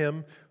deserted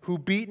him, who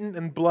beaten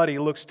and bloody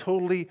looks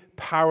totally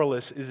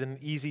powerless, is an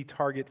easy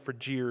target for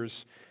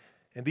jeers.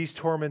 And these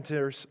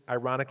tormentors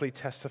ironically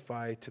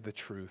testify to the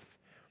truth.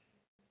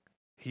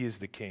 He is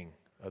the King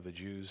of the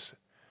Jews,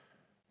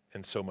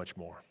 and so much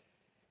more."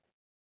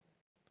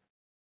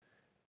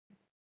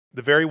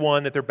 The very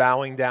one that they're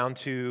bowing down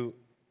to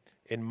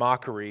in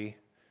mockery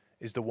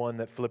is the one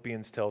that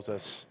Philippians tells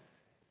us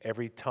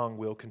every tongue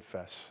will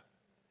confess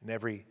and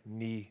every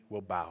knee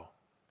will bow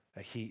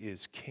that he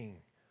is King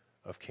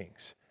of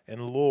kings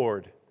and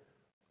Lord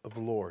of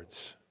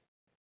lords.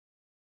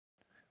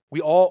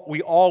 We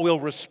all will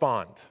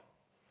respond.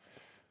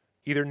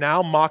 Either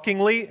now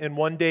mockingly and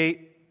one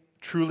day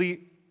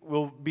truly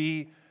will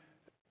be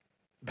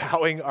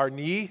bowing our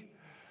knee,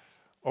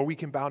 or we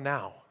can bow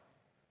now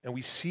and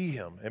we see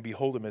him and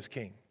behold him as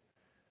King,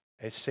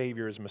 as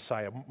Savior, as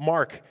Messiah.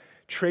 Mark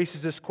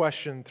traces this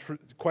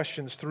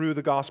questions through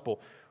the gospel.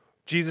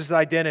 Jesus'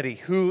 identity,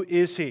 who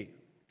is he?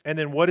 And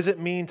then what does it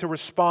mean to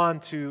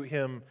respond to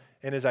him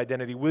and his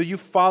identity? Will you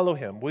follow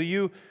him? Will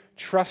you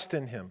trust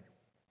in him?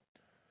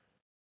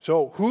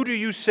 So, who do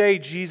you say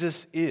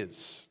Jesus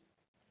is?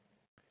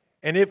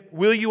 And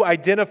will you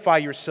identify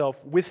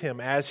yourself with him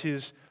as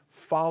his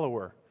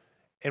follower?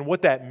 And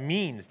what that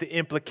means, the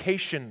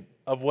implication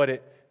of what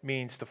it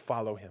means to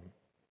follow him.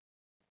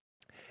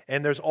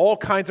 And there's all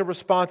kinds of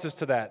responses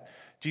to that.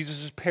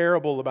 Jesus'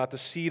 parable about the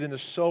seed and the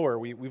sower,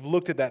 we've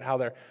looked at that,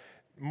 how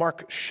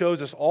Mark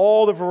shows us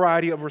all the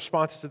variety of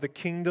responses to the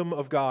kingdom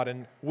of God.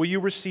 And will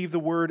you receive the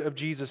word of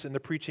Jesus in the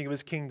preaching of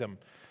his kingdom?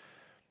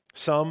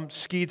 Some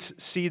seeds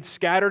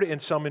scattered,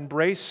 and some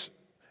embrace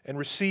and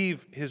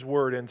receive his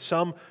word, and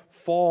some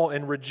fall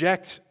and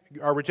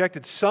are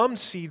rejected. Some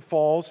seed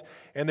falls,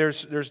 and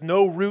there's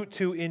no root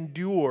to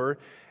endure.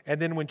 And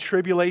then when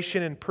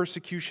tribulation and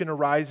persecution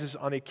arises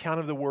on account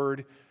of the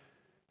word,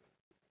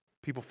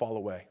 people fall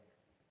away.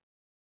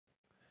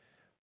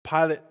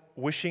 Pilate,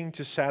 wishing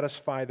to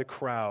satisfy the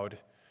crowd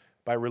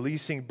by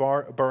releasing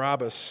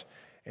Barabbas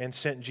and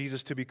sent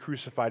Jesus to be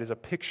crucified, is a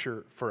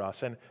picture for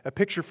us, and a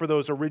picture for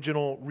those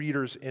original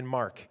readers in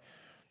Mark.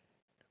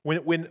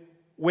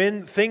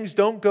 When things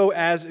don't go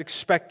as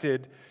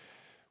expected,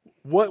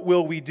 what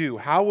will we do?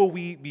 How will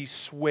we be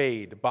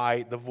swayed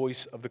by the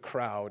voice of the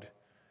crowd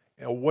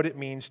and what it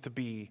means to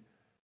be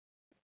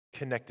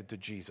connected to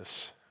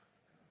Jesus?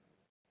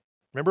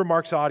 Remember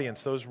Mark's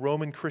audience, those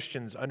Roman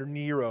Christians under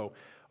Nero,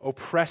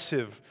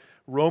 oppressive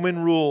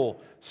Roman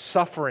rule,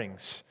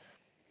 sufferings.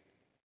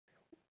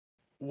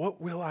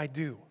 What will I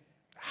do?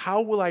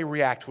 How will I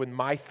react when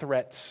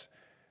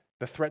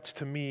the threats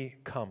to me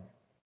come?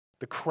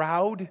 The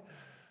crowd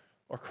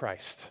or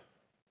Christ?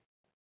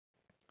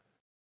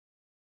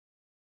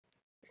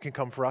 It can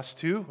come for us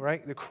too,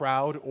 right? The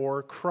crowd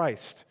or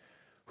Christ.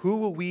 Who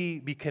will we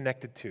be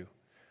connected to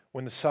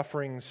when the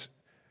sufferings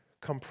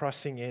come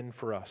pressing in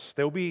for us?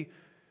 There will be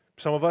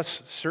some of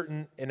us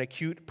certain and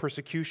acute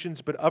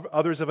persecutions, but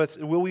others of us,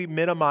 will we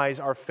minimize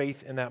our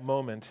faith in that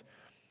moment?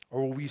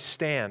 Or will we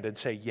stand and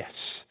say,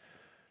 yes,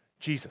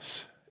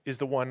 Jesus is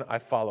the one I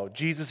follow.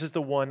 Jesus is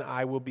the one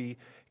I will be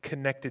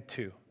connected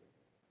to.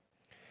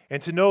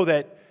 And to know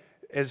that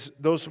as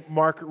those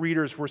Mark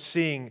readers were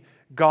seeing,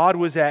 God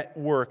was at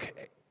work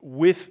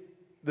with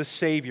the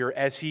Savior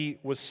as he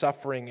was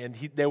suffering, and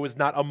there was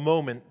not a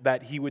moment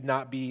that he would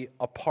not be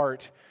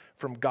apart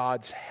from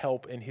God's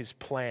help and his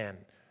plan.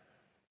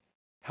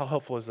 How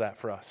helpful is that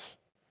for us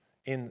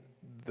in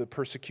the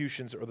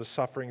persecutions or the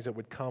sufferings that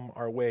would come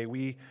our way?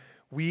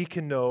 We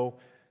can know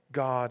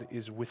God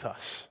is with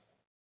us.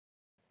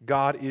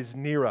 God is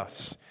near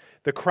us.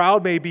 The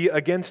crowd may be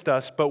against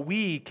us, but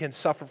we can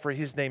suffer for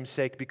his name's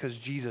sake because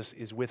Jesus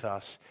is with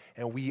us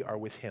and we are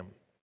with him.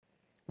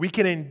 We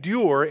can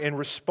endure and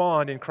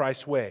respond in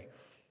Christ's way.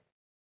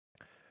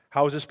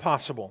 How is this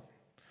possible?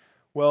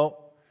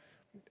 Well,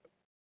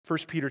 1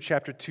 Peter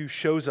chapter 2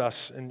 shows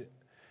us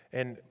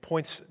and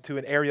points to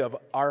an area of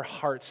our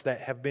hearts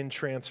that have been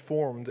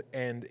transformed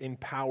and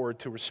empowered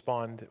to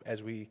respond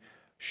as we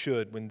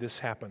should when this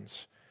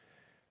happens.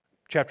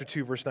 Chapter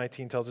 2, verse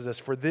 19 tells us this: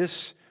 "For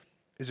this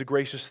is a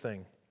gracious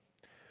thing.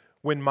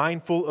 When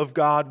mindful of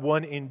God,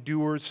 one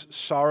endures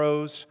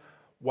sorrows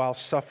while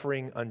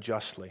suffering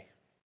unjustly.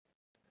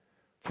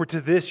 For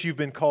to this you've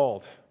been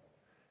called,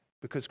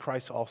 because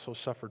Christ also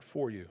suffered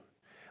for you,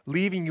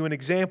 leaving you an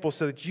example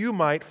so that you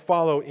might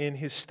follow in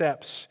his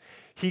steps.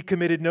 He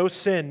committed no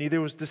sin, neither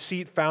was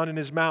deceit found in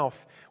his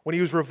mouth. When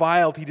he was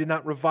reviled, he did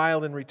not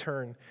revile in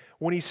return.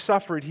 When he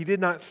suffered, he did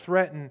not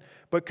threaten,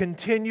 but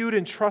continued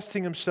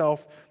entrusting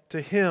himself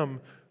to him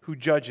who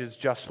judges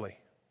justly.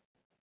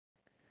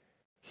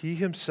 He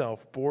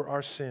himself bore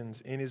our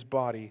sins in his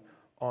body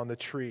on the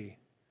tree."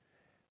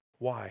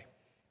 Why?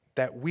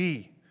 "That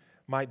we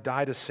might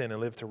die to sin and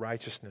live to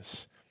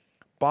righteousness.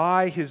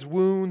 By his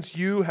wounds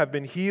you have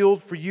been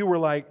healed, for you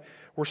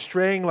were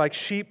straying like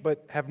sheep,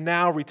 but have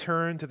now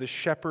returned to the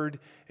shepherd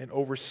and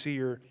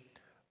overseer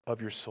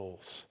of your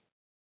souls."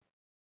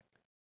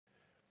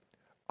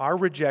 Our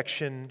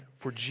rejection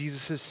for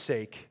Jesus'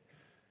 sake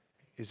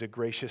is a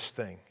gracious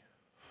thing.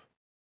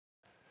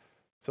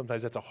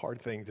 Sometimes that's a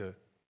hard thing to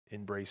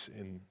embrace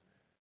and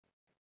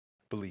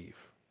believe.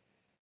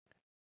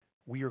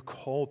 We are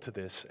called to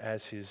this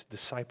as his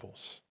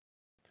disciples.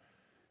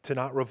 To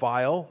not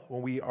revile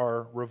when we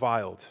are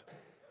reviled.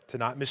 To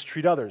not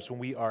mistreat others when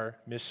we are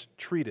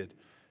mistreated.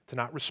 to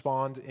not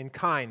respond in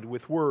kind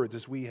with words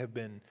as we have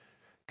been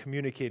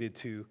communicated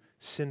to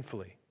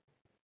sinfully.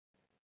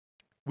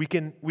 We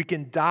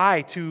can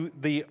die to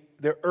the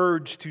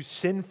urge to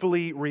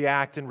sinfully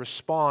react and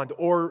respond,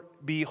 or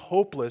be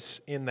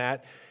hopeless in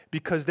that,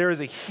 because there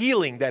is a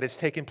healing that has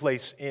taken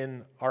place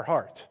in our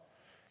heart,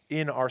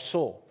 in our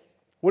soul.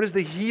 What is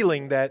the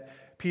healing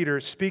that Peter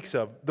speaks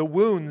of? The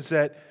wounds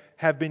that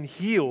have been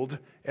healed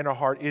in our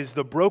heart is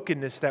the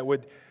brokenness that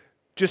would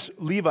just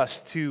leave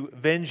us to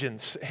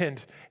vengeance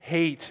and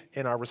hate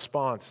in our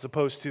response, as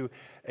opposed to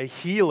a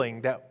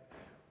healing that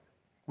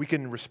we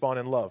can respond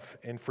in love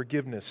and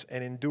forgiveness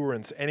and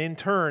endurance, and in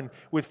turn,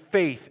 with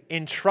faith,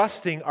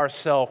 entrusting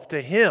ourselves to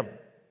Him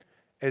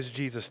as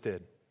Jesus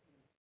did.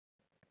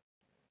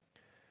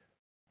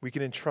 We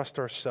can entrust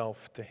ourselves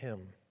to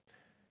Him.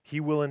 He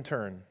will in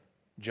turn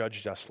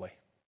judge justly.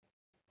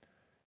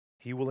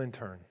 He will in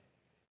turn.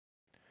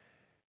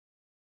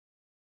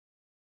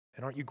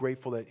 And aren't you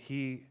grateful that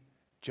He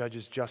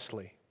judges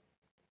justly,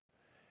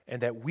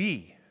 and that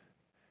we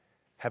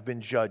have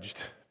been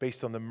judged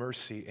based on the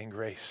mercy and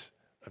grace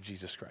of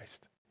Jesus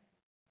Christ?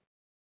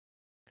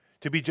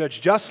 To be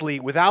judged justly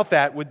without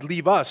that would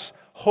leave us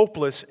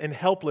hopeless and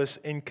helpless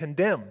and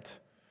condemned.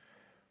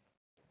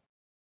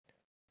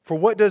 For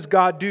what does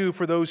God do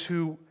for those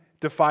who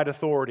defied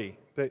authority?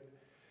 That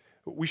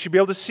we should be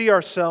able to see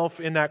ourselves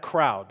in that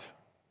crowd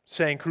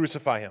saying,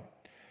 "Crucify Him."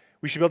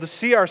 We should be able to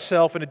see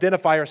ourselves and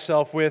identify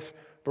ourselves with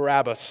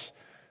Barabbas,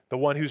 the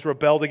one who's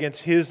rebelled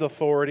against His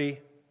authority,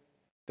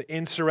 the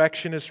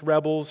insurrectionist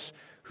rebels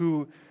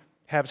who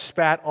have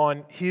spat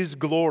on His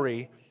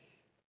glory.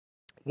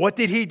 What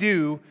did He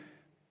do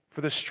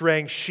for the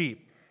straying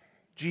sheep?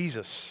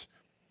 Jesus,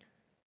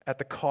 at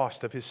the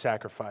cost of His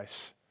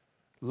sacrifice,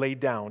 laid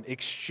down,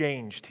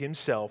 exchanged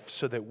Himself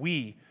so that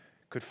we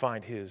could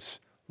find His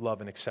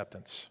love and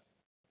acceptance.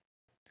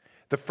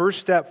 The first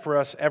step for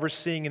us ever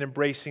seeing and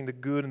embracing the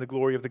good and the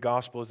glory of the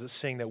gospel is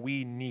seeing that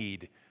we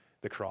need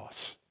the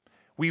cross.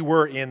 We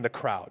were in the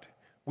crowd.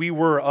 We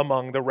were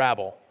among the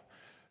rabble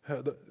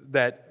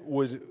that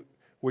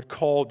would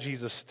call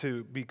Jesus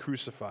to be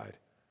crucified.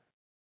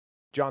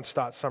 John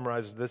Stott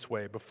summarizes this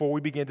way: before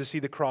we begin to see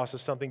the cross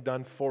as something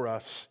done for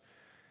us,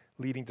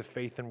 leading to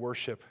faith and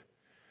worship,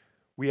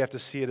 we have to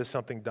see it as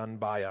something done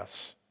by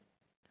us,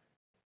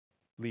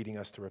 leading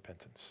us to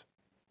repentance.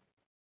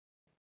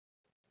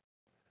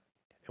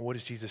 And what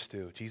does Jesus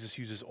do? Jesus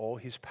uses all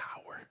His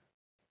power,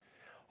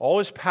 all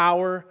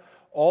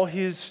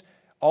His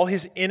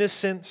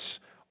innocence,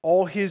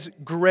 all His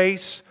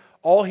grace,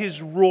 all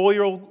His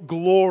royal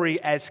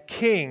glory as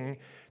King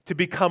to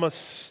become a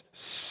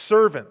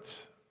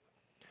servant,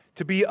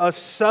 to be a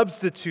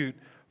substitute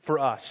for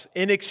us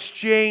in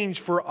exchange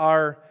for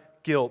our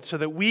guilt, so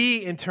that we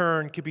in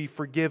turn could be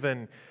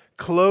forgiven,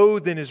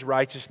 clothed in His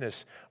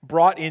righteousness,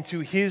 brought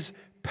into His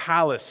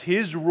palace,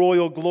 His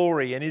royal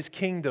glory, and His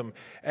kingdom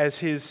as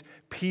His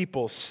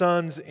people,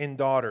 sons and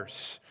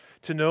daughters,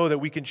 to know that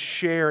we can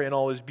share in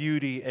all His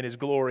beauty and His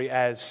glory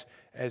as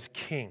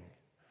King.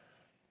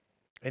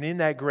 And in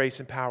that grace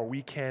and power,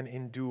 we can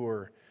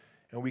endure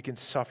and we can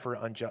suffer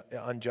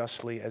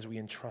unjustly as we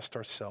entrust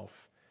ourselves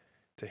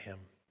to Him.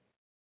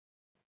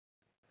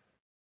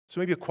 So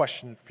maybe a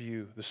question for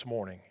you this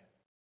morning.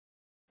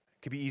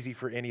 It could be easy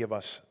for any of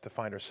us to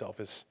find ourselves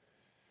is,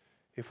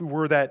 if we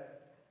were that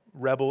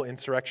rebel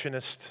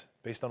insurrectionist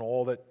based on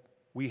all that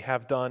we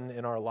have done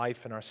in our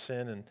life and our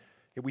sin, and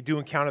if we do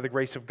encounter the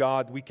grace of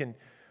God, we can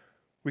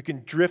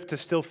drift to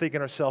still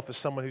thinking ourselves as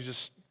someone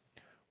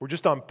we're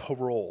just on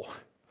parole.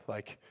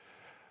 Like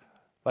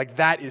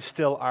that is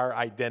still our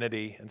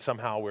identity, and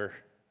somehow we're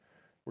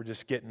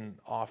just getting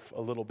off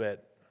a little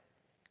bit.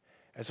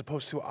 As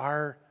opposed to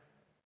our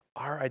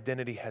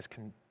identity has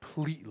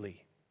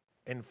completely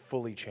and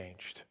fully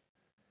changed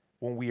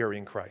when we are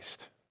in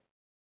Christ.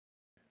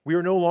 We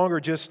are no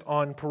longer just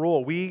on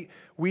parole. We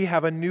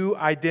have a new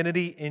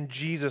identity in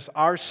Jesus.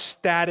 Our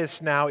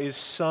status now is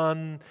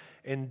son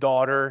and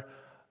daughter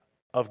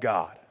of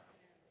God.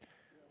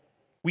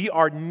 We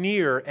are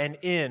near and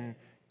in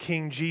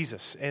King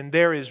Jesus, and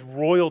there is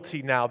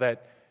royalty now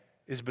that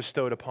is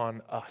bestowed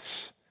upon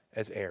us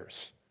as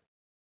heirs.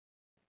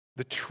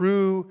 The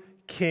true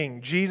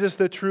King, Jesus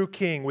the true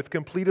King, with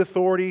complete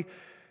authority,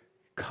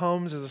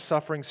 comes as a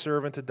suffering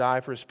servant to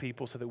die for His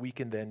people so that we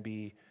can then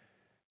be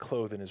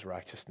clothed in His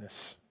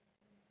righteousness,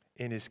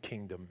 in His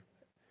kingdom,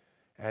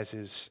 as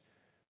His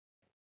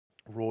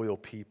royal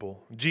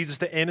people. Jesus,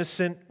 the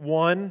innocent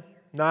one,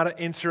 not an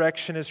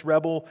insurrectionist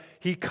rebel,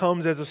 He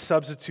comes as a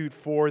substitute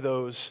for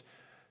those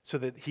so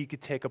that He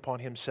could take upon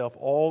Himself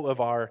all of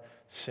our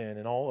sin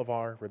and all of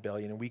our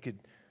rebellion, and we could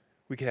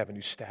have a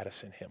new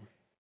status in Him.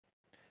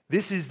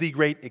 This is the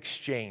great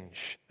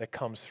exchange that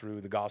comes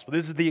through the gospel.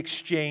 This is the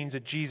exchange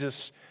that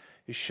Jesus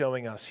is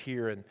showing us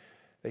here and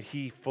that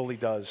He fully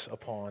does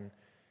upon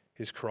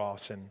His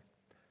cross. And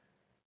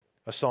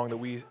a song that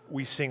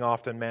we sing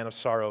often, Man of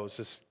Sorrows,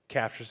 just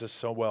captures this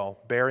so well.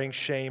 Bearing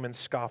shame and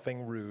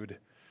scoffing rude,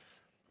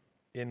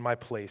 in my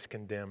place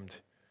condemned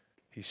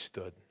He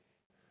stood.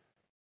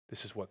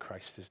 This is what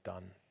Christ has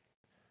done.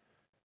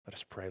 Let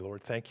us pray.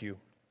 Lord, thank you.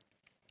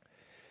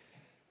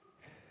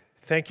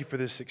 Thank you for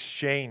this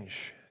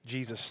exchange,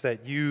 Jesus,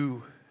 that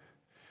you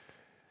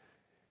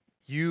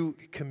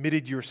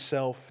committed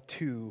yourself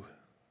to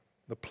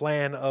the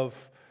plan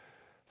of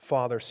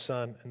Father,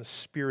 Son, and the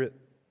Spirit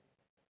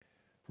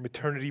from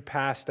eternity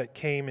past that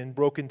came and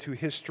broke into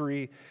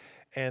history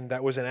and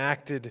that was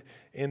enacted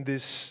in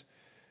this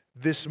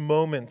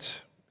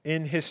moment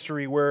in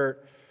history where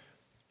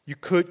you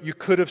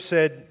could have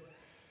said,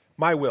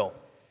 my will,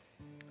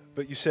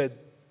 but you said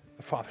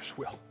the Father's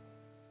will.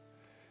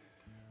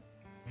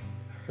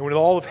 And with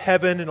all of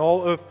heaven and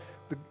all of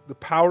the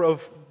power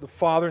of the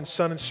Father and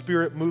Son and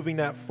Spirit moving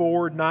that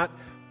forward, not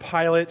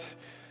Pilate,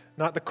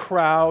 not the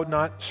crowd,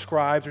 not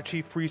scribes or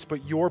chief priests,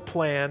 but your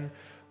plan,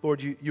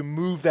 Lord, you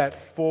move that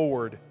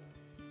forward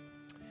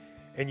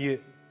and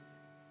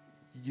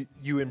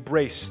you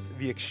embrace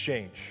the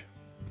exchange,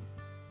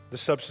 the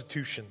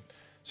substitution,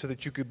 so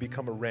that you could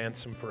become a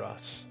ransom for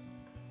us,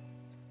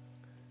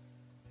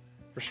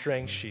 for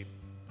straying sheep,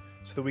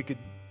 so that we could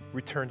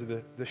return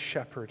to the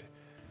shepherd,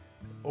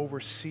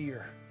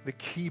 overseer, the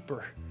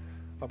keeper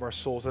of our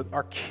souls,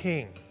 our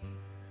King,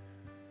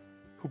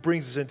 who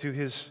brings us into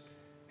his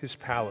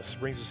palace,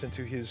 brings us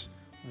into his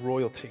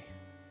royalty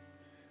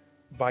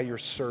by your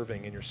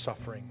serving and your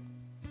suffering.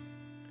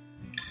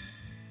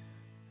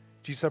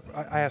 Jesus,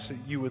 I ask that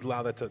you would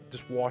allow that to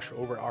just wash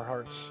over our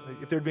hearts.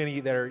 If there'd be any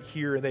that are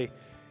here and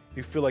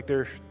you feel like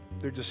they're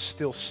just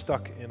still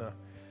stuck in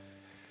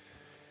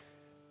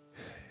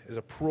as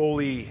a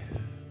parolee,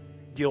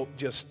 guilt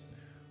just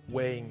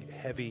weighing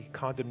heavy,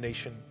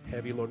 condemnation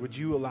heavy, Lord, would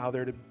you allow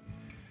there to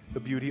the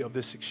beauty of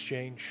this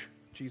exchange,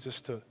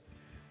 Jesus, to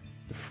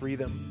free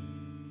them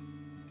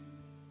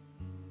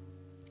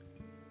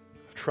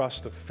of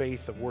trust, of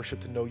faith, of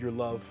worship, to know your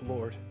love,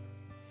 Lord.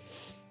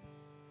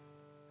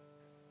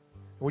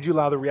 Would you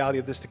allow the reality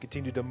of this to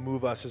continue to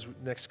move us as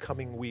next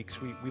coming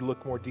weeks we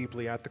look more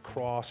deeply at the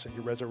cross and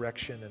your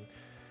resurrection.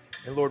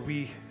 And Lord,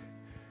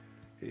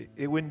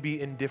 it wouldn't be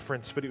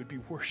indifference, but it would be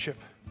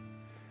worship.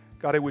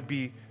 God, it would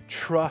be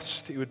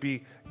trust. It would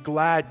be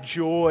glad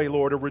joy,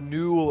 Lord, a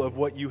renewal of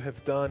what you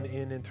have done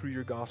in and through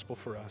your gospel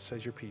for us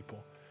as your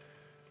people.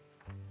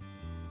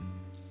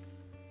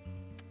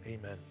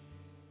 Amen.